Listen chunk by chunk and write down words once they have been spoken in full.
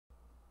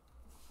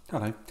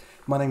Hello,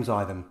 my name's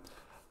Ivan.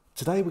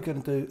 Today we're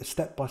going to do a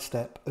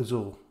step-by-step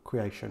Azure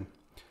creation.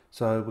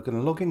 So we're going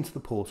to log into the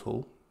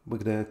portal, we're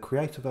going to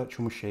create a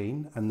virtual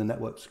machine and the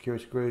network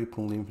security group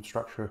and all the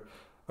infrastructure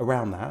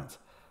around that.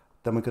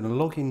 Then we're going to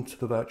log into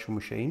the virtual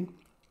machine,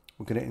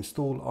 we're going to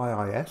install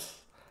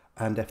IIS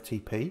and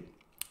FTP,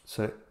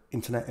 so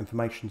Internet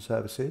Information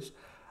Services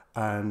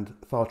and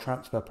File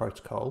Transfer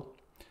Protocol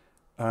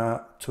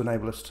to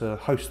enable us to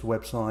host the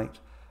website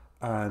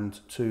and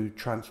to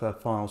transfer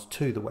files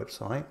to the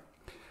website.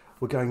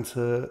 We're going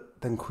to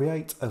then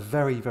create a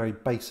very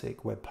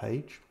basic web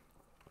page.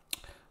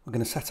 We're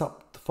going to set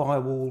up the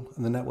firewall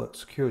and the network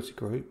security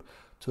group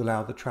to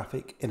allow the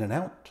traffic in and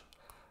out.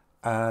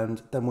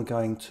 And then we're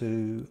going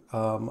to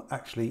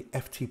actually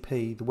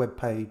FTP the web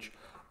page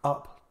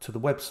up to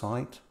the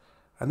website,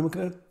 and then we're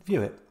going to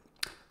view it.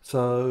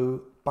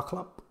 So buckle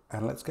up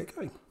and let's get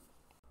going.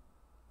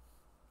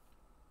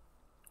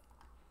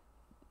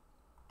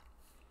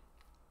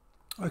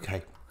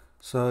 Okay,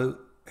 so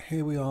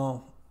here we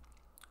are.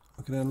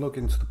 We're going to log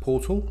into the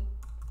portal.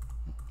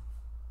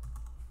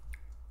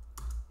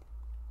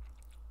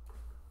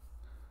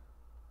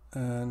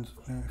 And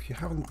if you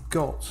haven't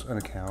got an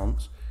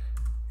account,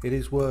 it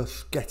is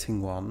worth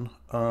getting one.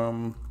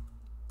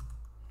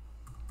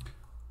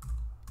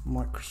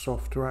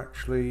 Microsoft are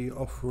actually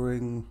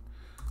offering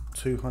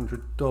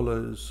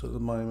 $200 at the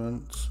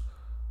moment,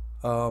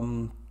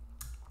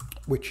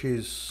 which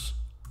is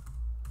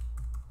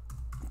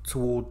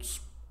towards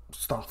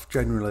stuff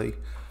generally.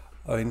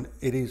 I mean,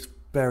 it is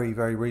very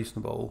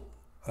reasonable,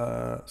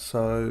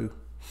 so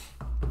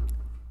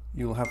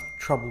you'll have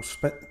trouble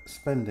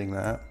spending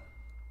that.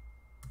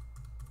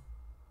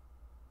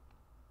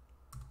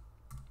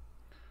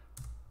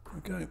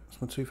 Okay,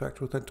 that's my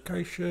two-factor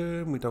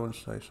authentication. We don't want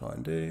to stay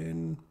signed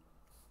in.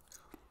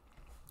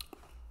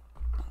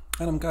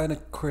 And I'm going to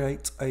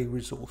create a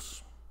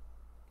resource.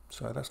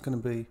 So that's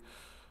going to be a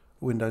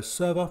Windows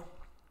server.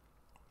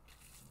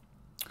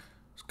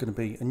 It's going to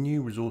be a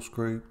new resource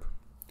group.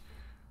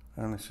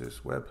 And this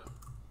is web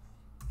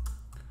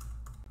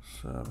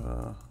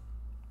server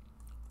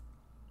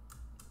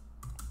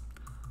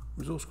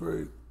resource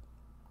group.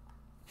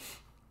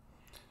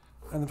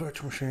 And the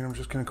virtual machine, I'm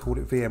just going to call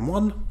it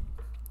VM1.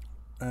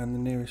 And the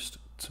nearest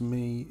to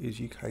me is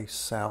UK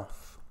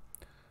South.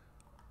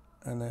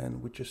 And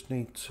then we just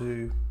need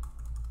to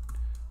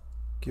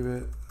give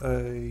it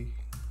a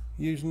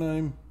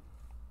username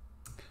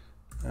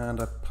and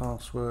a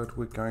password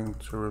we're going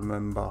to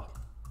remember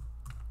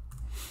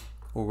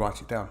or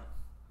write it down.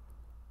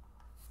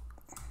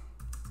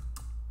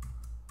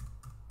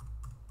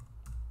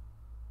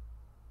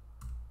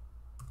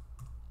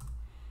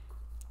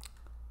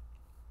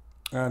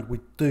 And we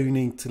do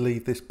need to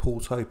leave this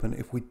port open.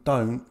 If we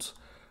don't,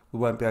 we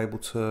won't be able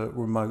to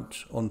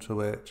remote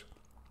onto it,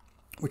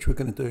 which we're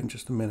going to do in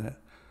just a minute.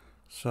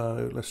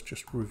 So let's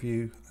just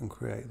review and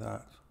create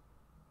that.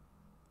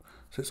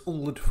 So it's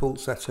all the default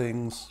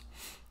settings,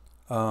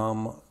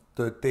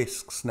 the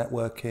disks,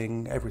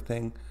 networking,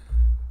 everything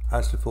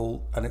as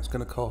default, and it's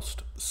going to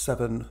cost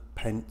 7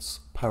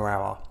 pence per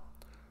hour.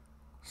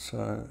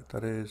 So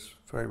that is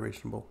very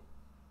reasonable.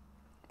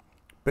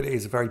 But it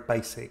is a very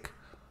basic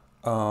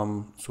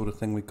sort of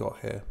thing we've got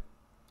here.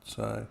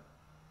 So,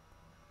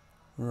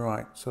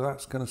 right, so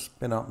that's going to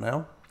spin up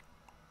now.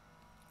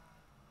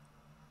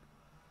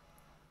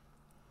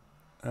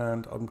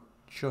 And I'm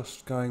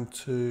just going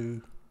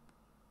to,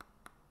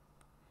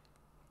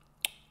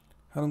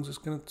 how long is this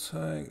going to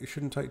take? It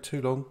shouldn't take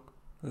too long.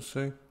 Let's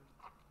see.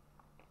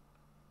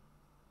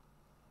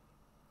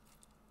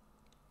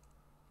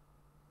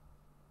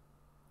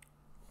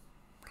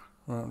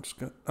 Right, I'm just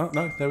going to, oh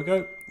no, there we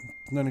go.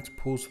 No need to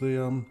pause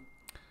the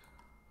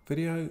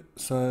video.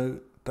 So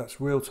that's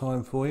real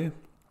time for you.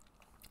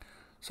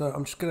 So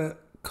I'm just going to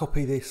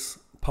copy this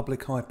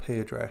public IP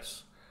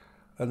address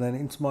and then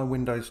into my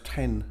Windows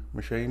 10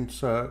 machine,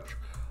 search,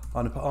 I'm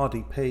going to put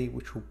RDP,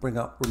 which will bring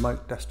up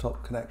remote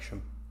desktop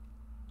connection.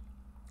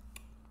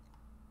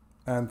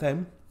 And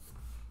then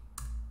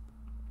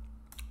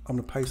I'm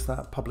going to paste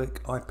that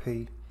public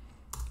IP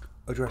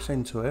address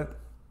into it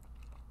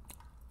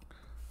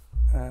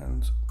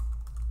and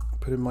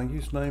put in my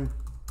username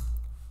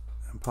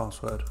and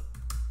password.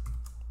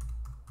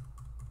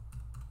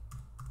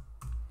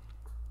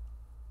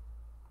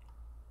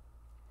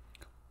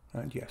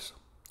 And yes,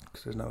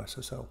 because there's no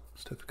SSL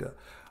certificate.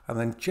 And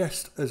then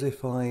just as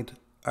if I'd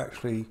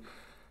actually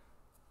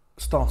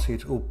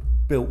started or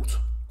built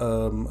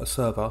a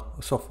server,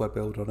 a software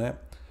build on it,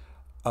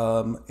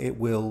 it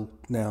will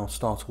now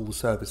start all the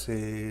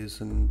services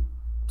and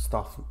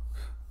stuff,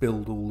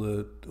 build all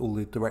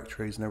the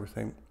directories and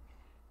everything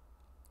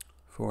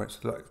for it.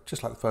 So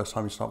just like the first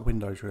time you start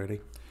Windows,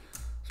 really.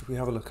 So if we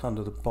have a look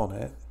under the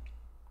bonnet,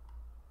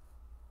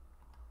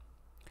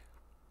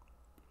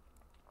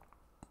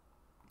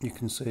 you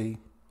can see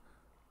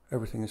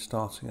everything is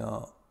starting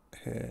up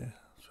here.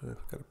 So if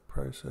we go to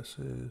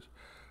processes,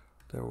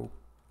 they're all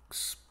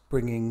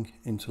springing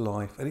into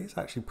life, and it's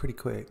actually pretty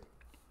quick.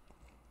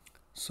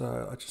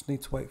 So I just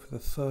need to wait for the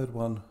third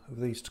one of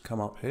these to come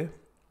up here.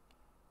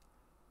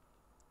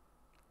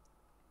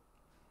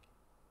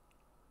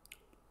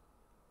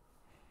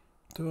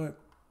 Do I?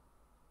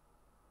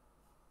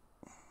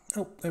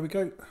 Oh, there we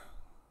go.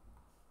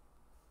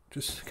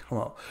 Just come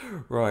up.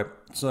 Right,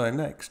 so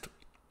next,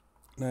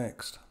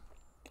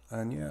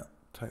 and yeah,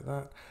 take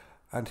that.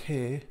 And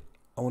here,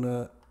 I want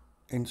to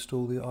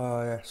install the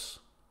IIS.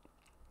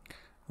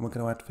 And we're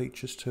going to add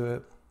features to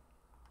it.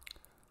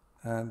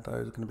 And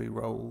those are going to be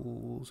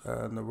roles,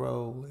 and the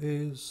role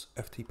is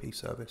FTP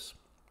service.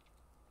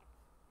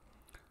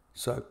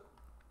 So,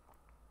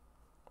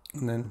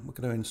 and then we're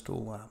going to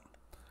install that.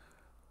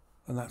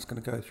 And that's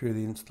going to go through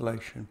the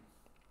installation.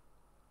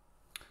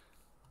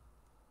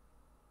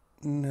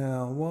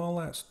 Now, while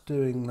that's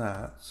doing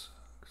that,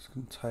 it's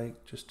going to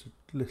take just a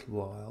little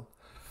while,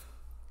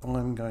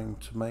 I'm going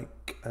to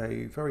make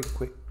a very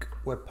quick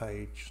web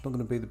page. It's not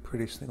going to be the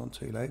prettiest thing on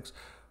two legs,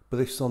 but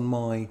this is on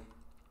my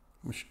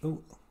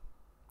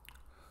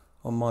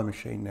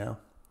machine now.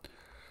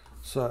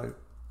 So,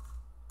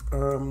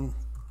 for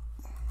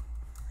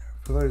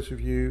those of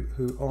you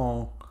who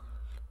are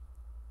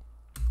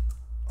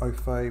au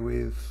fait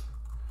with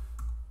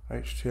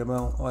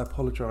HTML, I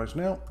apologise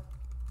now.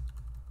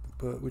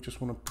 But we just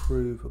want to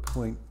prove a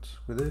point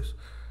with this.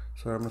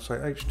 So I'm going to say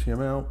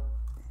HTML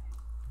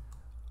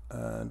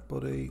and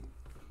body.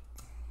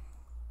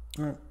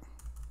 Right.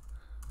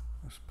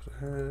 Let's put a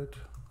head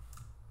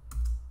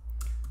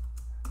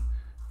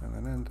and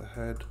then end the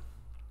head.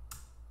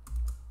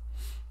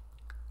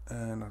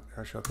 And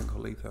actually, I think I'll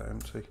leave that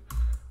empty.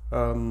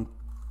 And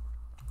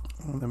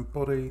then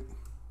body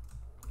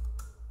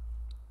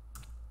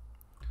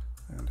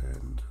and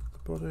end the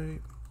body.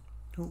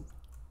 Oh,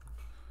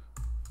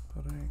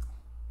 body.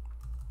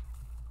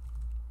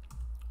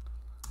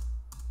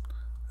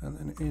 And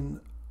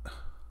then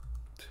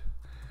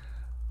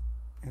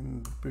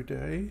in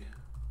body,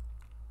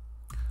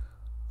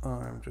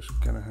 I'm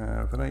just going to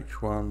have an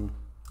H1,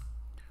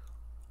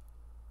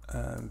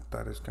 and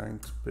that is going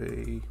to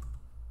be,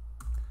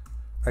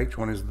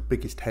 H1 is the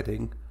biggest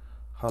heading,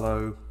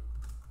 hello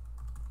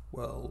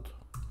world,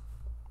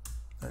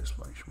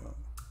 exclamation mark.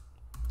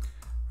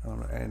 And I'm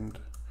going to end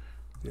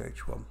the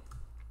H1.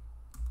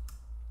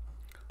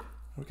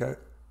 Okay,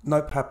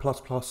 Notepad++,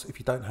 if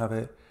you don't have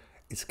it,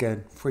 it's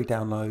again free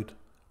download,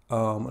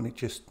 and it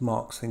just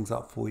marks things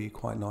up for you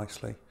quite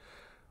nicely.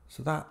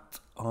 So that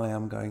I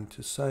am going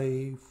to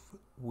save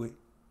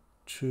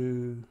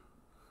to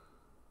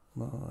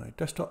my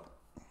desktop,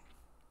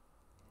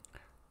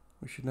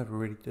 which should never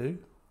really do.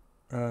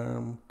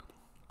 And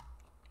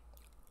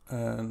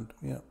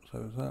yeah, so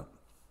is that.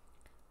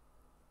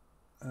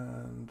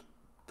 And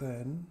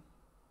then,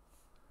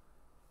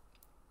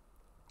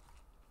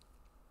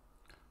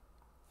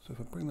 so if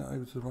I bring that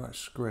over to the right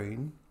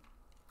screen,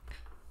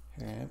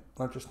 here,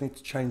 I just need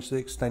to change the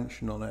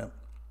extension on it.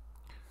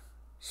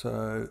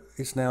 So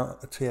it's now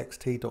a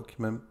TXT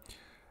document.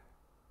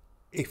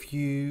 If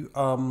you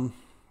don't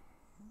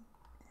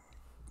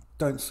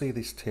see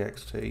this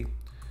TXT,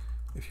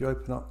 if you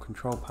open up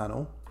Control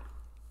Panel,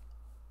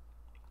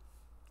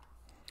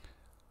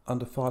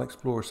 under File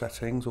Explorer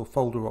Settings or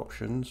Folder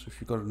Options, if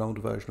you've got an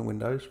older version of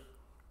Windows,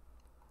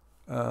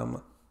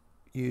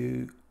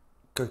 you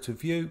go to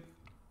View,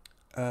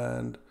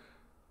 and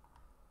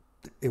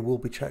it will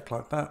be checked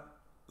like that,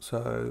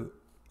 so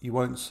you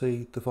won't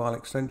see the file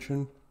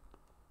extension.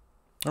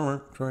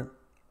 Alright, sorry.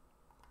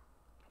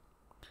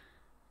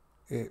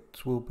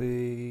 It will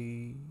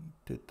be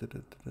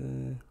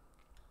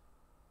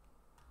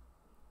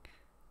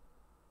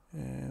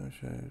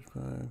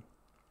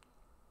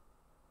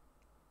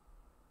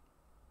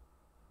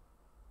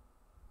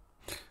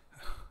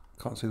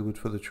can't see the wood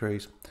for the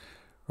trees.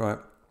 Right,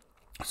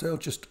 so it'll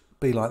just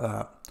be like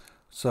that.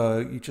 So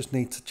you just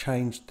need to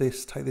change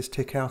this, take this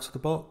tick out of the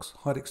box,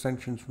 hide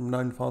extensions from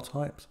known file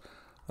types,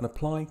 and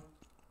apply.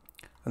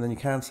 And then you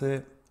can see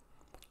it.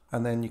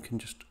 And then you can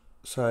just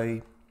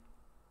say,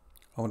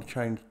 I want to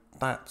change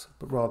that,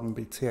 but rather than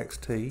be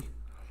TXT,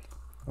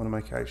 I want to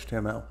make it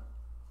HTML.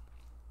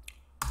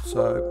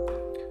 So,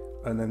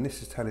 and then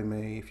this is telling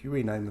me if you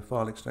rename the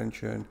file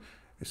extension,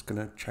 it's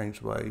going to change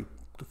the way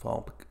the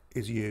file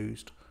is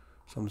used.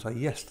 So I'm going to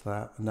say yes to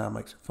that, and now it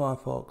makes it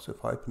Firefox.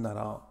 If I open that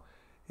up,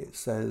 it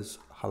says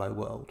hello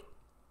world.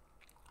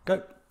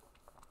 Go.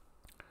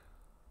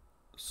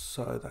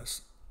 So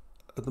that's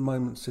at the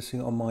moment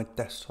sitting on my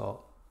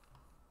desktop.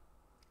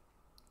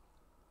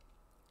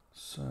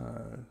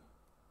 So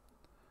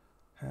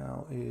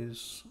how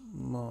is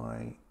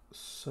my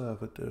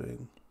server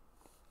doing?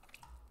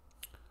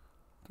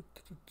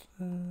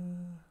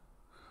 And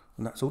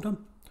that's all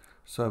done.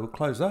 So we'll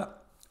close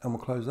that, and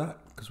we'll close that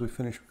because we're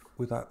finished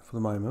with that for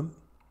the moment.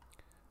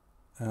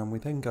 And we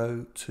then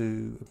go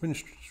to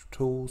Administrative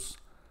Tools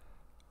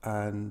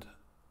and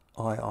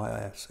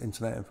IIS,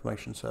 Internet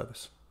Information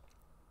Service.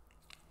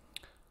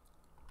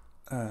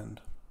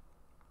 And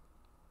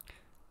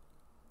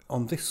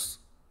on this,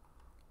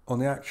 on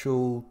the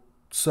actual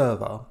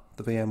server,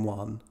 the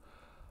VM1,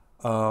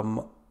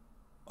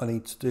 I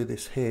need to do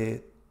this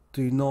here.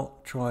 Do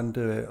not try and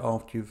do it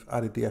after you've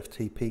added the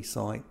FTP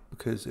site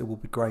because it will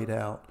be grayed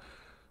out.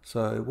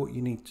 So what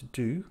you need to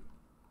do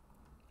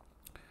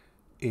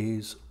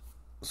is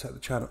set the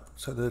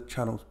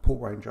channel's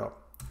port range up.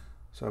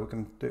 So we're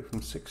going to do it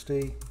from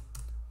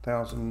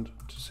 60,000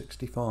 to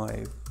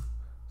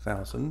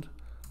 65,000.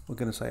 We're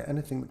going to say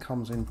anything that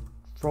comes in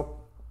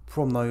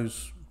from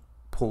those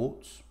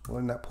ports, or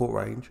in that port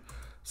range,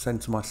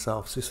 send to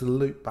myself. So this is a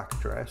loop back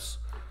address,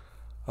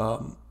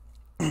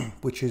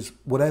 which is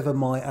whatever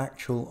my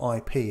actual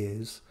IP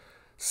is,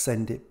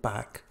 send it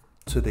back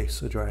to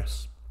this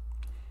address.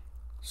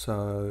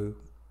 So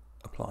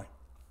apply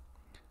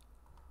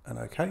and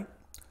OK.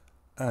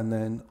 And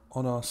then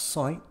on our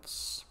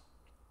sites,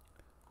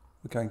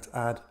 we're going to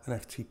add an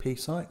FTP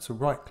site. So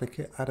right click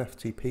it, add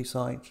FTP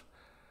site,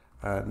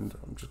 and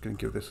I'm just going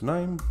to give this a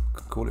name,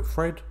 call it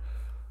Fred,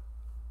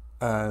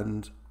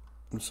 and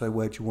say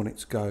where do you want it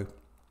to go.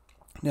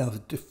 Now the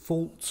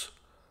default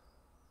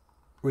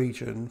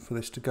region for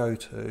this to go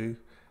to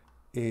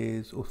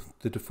is, or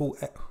the default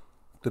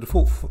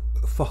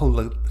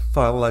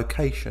file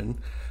location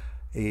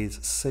is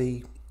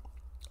C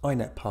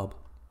inet pub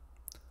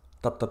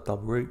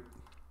root,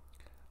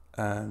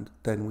 and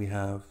then we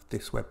have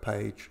this web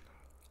page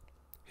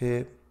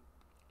here.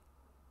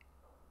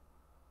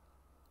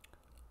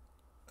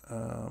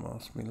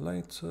 Ask me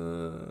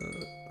later.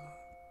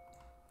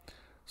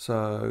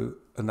 So,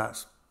 and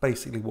that's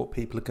basically what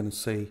people are going to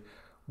see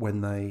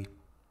when they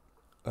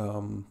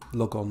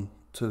log on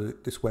to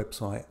this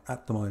website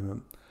at the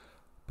moment,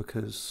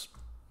 because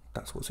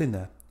that's what's in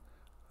there,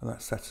 and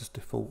that's set as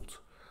default.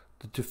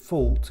 The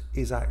default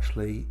is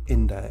actually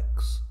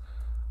index,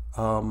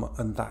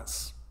 and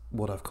that's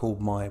what I've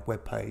called my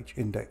web page,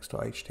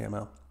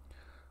 index.html.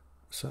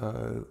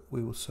 So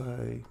we will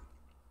say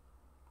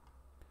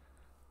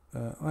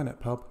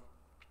inetpub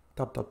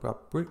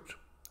root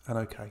and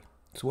OK.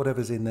 So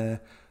whatever's in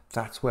there,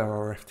 that's where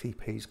our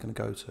FTP is going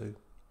to go to. And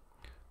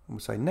we'll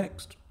say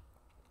next,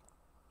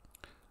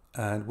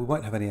 and we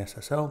won't have any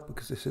SSL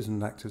because this isn't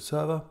an active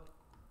server.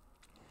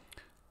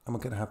 And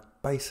we're going to have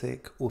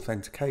basic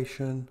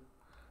authentication,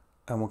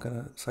 and we're going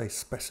to say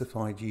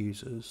specified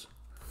users.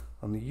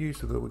 And the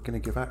user that we're going to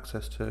give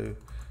access to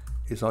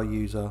is our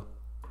user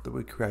that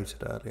we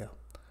created earlier.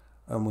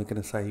 And we're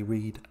going to say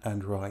read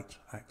and write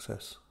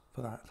access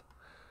for that.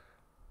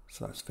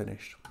 So that's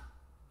finished.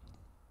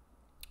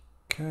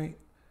 Okay,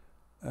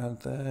 and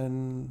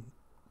then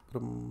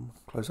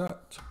close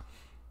that.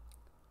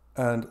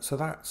 And so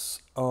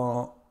that's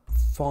our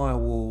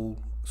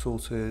firewall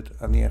sorted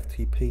and the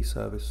FTP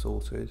service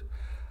sorted.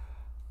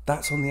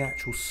 That's on the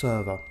actual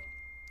server.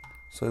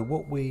 So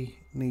what we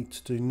need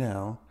to do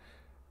now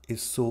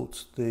is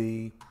sort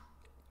the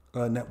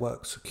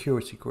network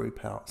security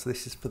group out. So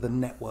this is for the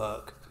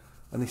network,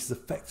 and this is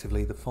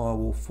effectively the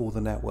firewall for the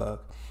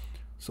network.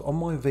 So on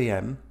my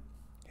VM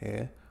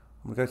here,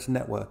 I'm going to go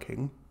to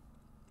networking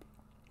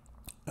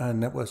and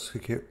network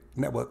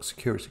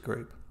security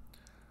group.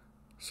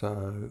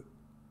 So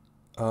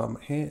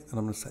here, and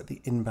I'm going to set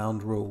the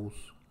inbound rules.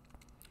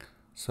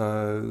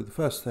 So the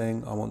first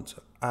thing I want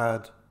to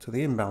add to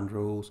the inbound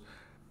rules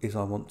is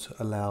I want to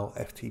allow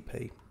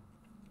FTP.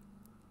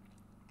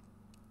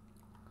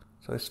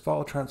 So this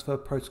file transfer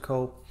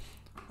protocol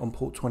on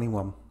port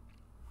 21.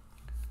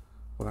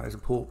 Well, that is a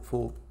port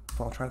for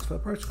file transfer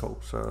protocol.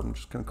 So I'm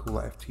just going to call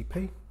that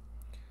FTP,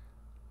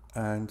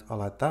 and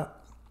I'll add that.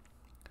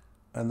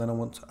 And then I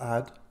want to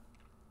add,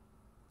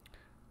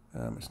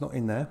 it's not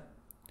in there,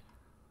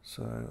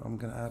 so I'm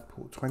going to add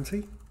port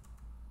 20,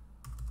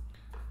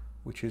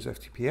 which is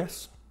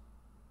FTPS.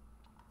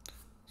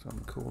 So I'm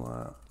going to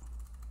call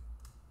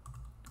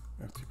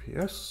that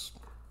FTPS.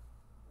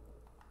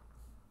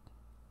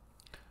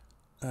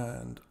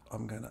 And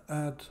I'm going to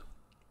add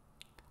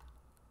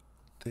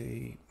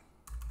the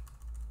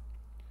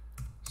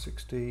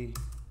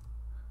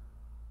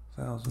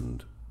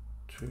 60,000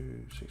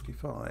 to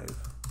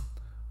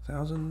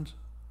 65,000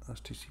 as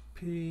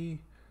TCP,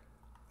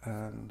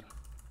 and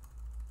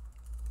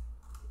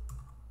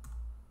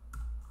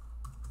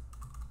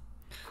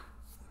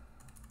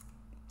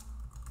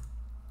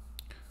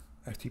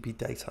FTP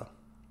data.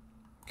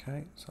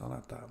 Okay, so I'll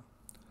add that.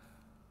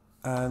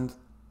 And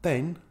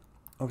then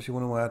obviously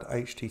want to add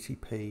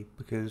HTTP,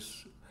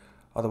 because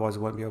otherwise I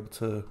won't be able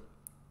to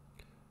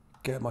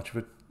get much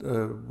of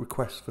a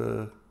request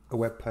for a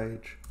web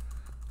page,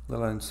 let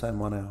alone send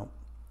one out.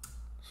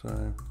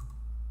 So,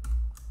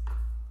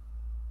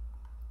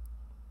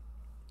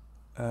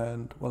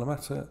 and while I'm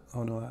at it, I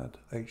want to add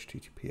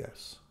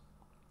HTTPS.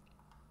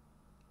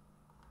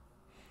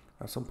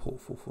 That's on port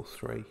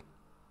 443.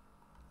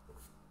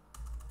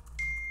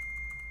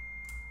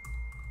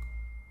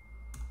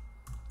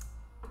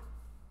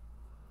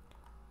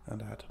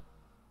 And add.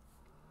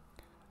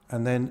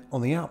 And then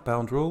on the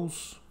outbound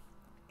rules,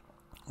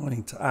 I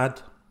need to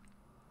add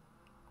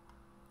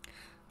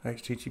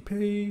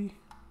HTTP,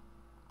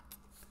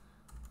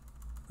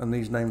 and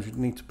these names would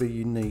need to be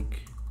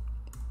unique.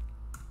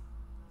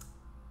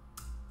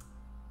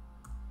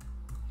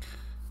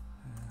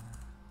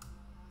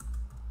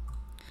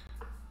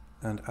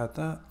 And add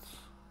that.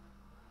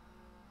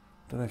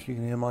 Don't know if you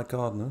can hear my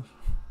gardeners.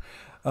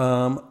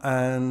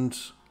 And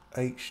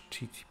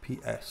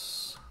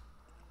HTTPS.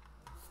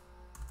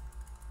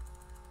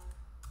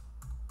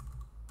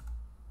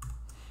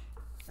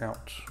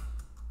 out.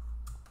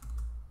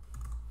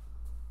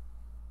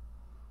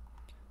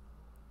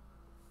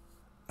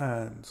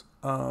 And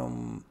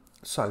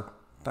so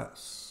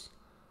that's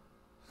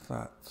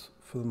that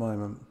for the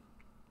moment.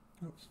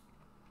 Oops.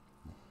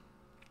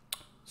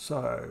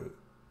 So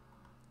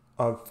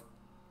I've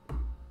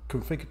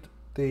configured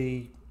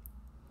the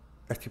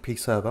FTP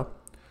server,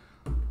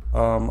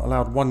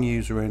 allowed one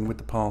user in with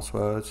the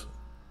password.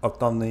 I've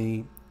done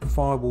the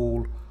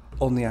firewall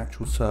on the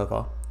actual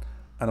server,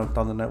 and I've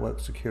done the network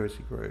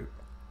security group.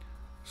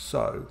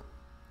 So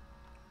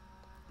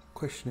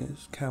question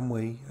is, can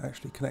we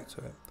actually connect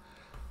to it?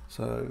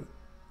 So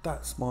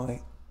that's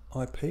my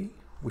IP,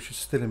 which is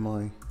still in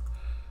my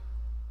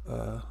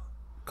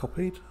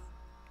copied,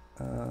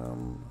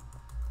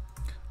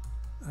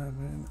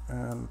 admin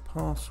and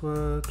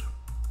password.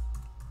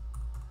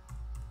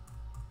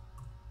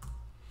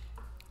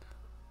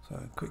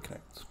 So quick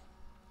connect,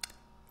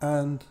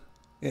 and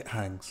it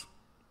hangs.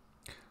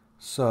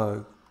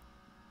 So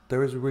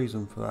there is a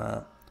reason for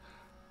that,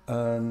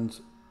 and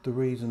the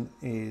reason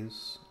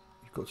is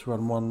you've got to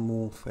run one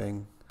more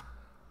thing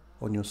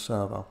on your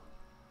server.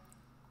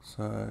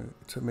 So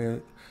it took me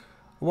a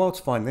while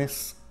to find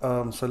this,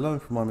 so learn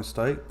from my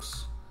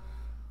mistakes,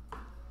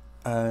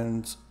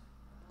 and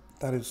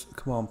that is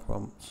command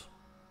prompt.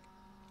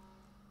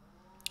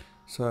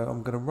 So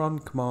I'm going to run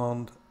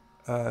command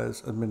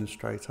as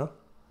administrator,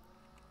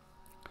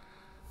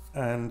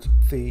 and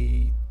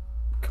the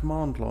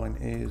command line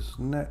is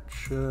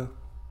netshare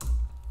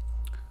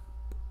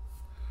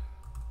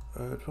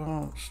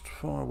advanced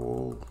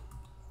firewall.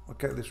 I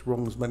get this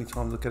wrong as many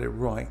times as I get it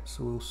right,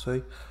 so we'll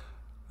see.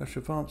 Netshare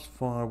advanced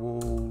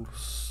firewall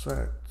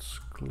set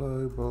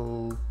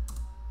global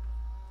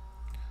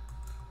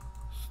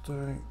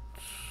state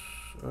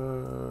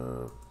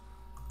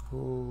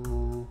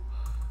full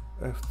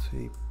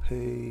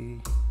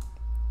FTP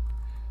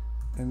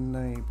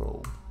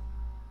enable.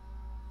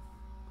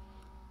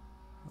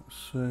 Let's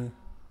see.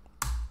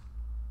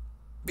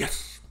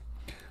 Yes.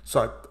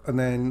 So, and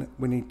then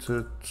we need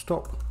to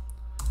stop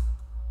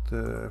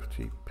the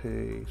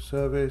FTP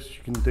service.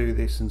 You can do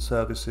this in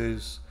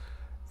services.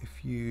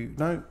 If you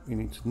know, you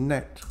need to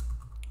net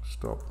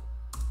stop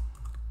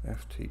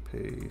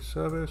FTP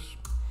service.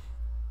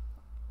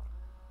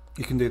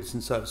 You can do this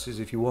in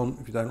services if you want,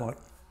 if you don't like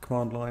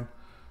command line,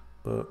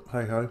 but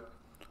hey ho.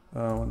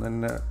 And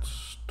then net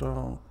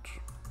start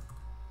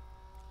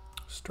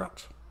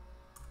strat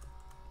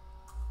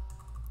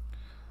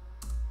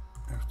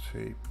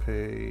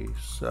FTP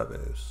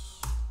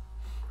service.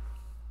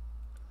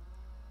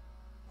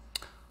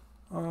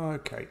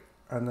 Okay,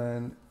 and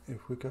then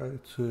if we go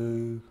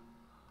to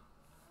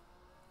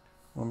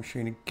my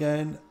machine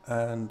again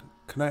and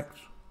connect,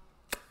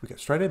 we get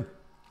straight in.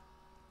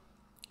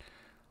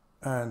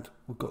 And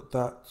we've got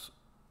that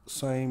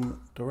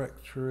same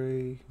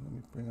directory. Let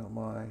me bring up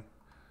my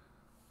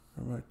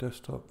remote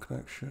desktop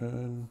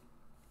connection,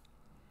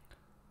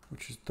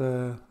 which is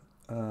there.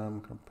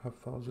 Can I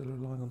have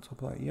FileZilla line on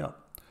top of that? Yep.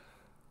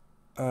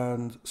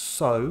 And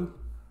so,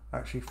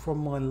 actually from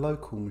my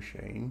local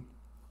machine,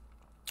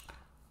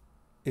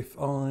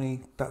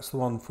 that's the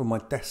one from my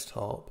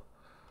desktop,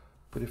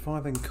 but if I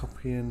then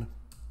copy in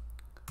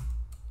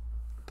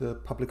the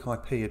public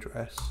IP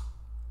address,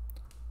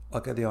 I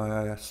get the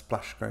IIS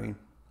splash screen.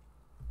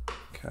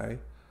 Okay,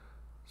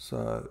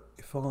 so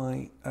if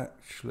I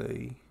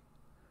actually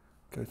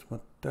go to my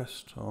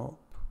desktop,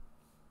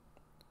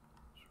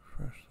 let's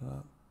refresh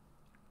that.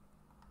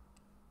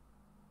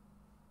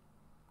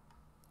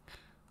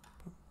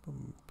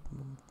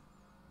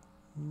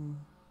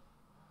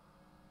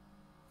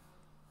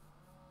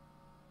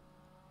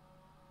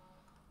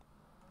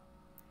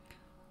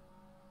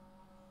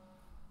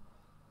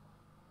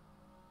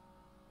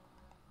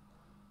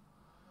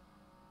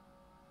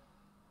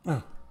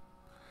 Oh,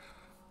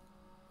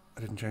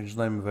 I didn't change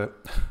the name of it.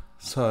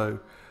 So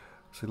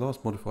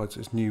last modified, so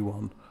it's new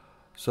one.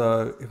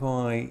 So if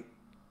I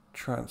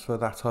transfer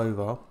that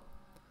over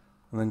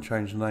and then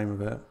change the name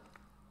of it,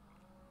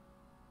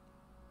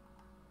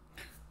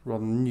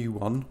 run the new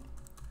one.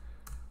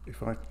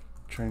 If I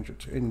change it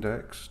to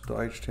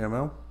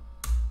index.html,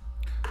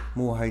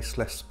 more haste,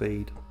 less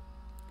speed,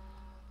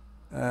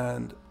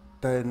 and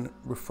then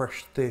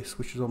refresh this,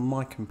 which is on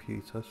my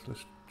computer, so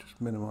let's just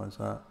minimize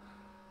that,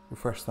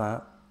 refresh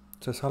that,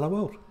 it says hello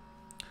world.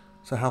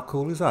 So how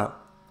cool is that?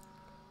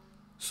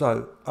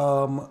 So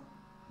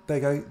there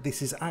you go.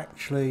 This is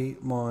actually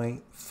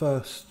my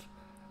first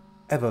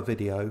ever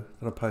video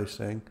that I'm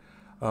posting.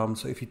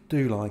 So if you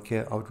do like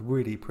it, I would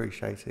really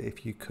appreciate it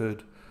if you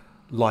could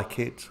like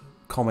it,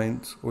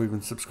 comment, or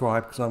even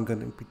subscribe, because I'm going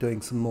to be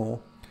doing some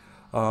more.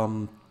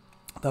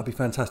 That'd be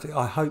fantastic.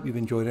 I hope you've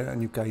enjoyed it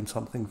and you've gained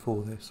something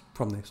from this.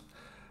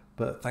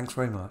 But thanks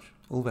very much.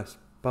 All the best.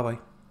 Bye bye.